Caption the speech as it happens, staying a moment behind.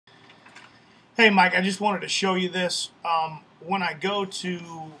Hey Mike, I just wanted to show you this. When I go to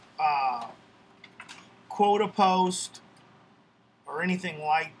quote a post or anything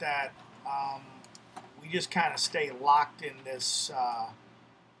like that, we just kind of stay locked in this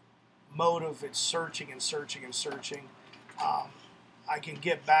mode of it's searching and searching and searching. I can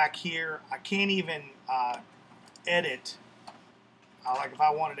get back here. I can't even edit. Like if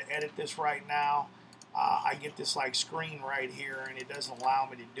I wanted to edit this right now, I get this like screen right here and it doesn't allow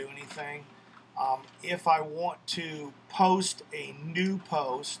me to do anything. If I want to post a new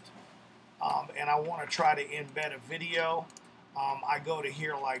post and I want to try to embed a video, I go to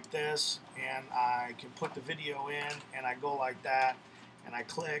here like this and I can put the video in and I go like that and I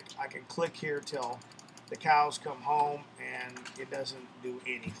can click here till the cows come home and it doesn't do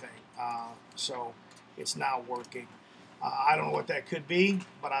anything. So it's not working. I don't know what that could be,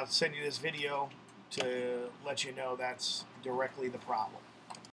 but I'll send you this video to let you know that's directly the problem.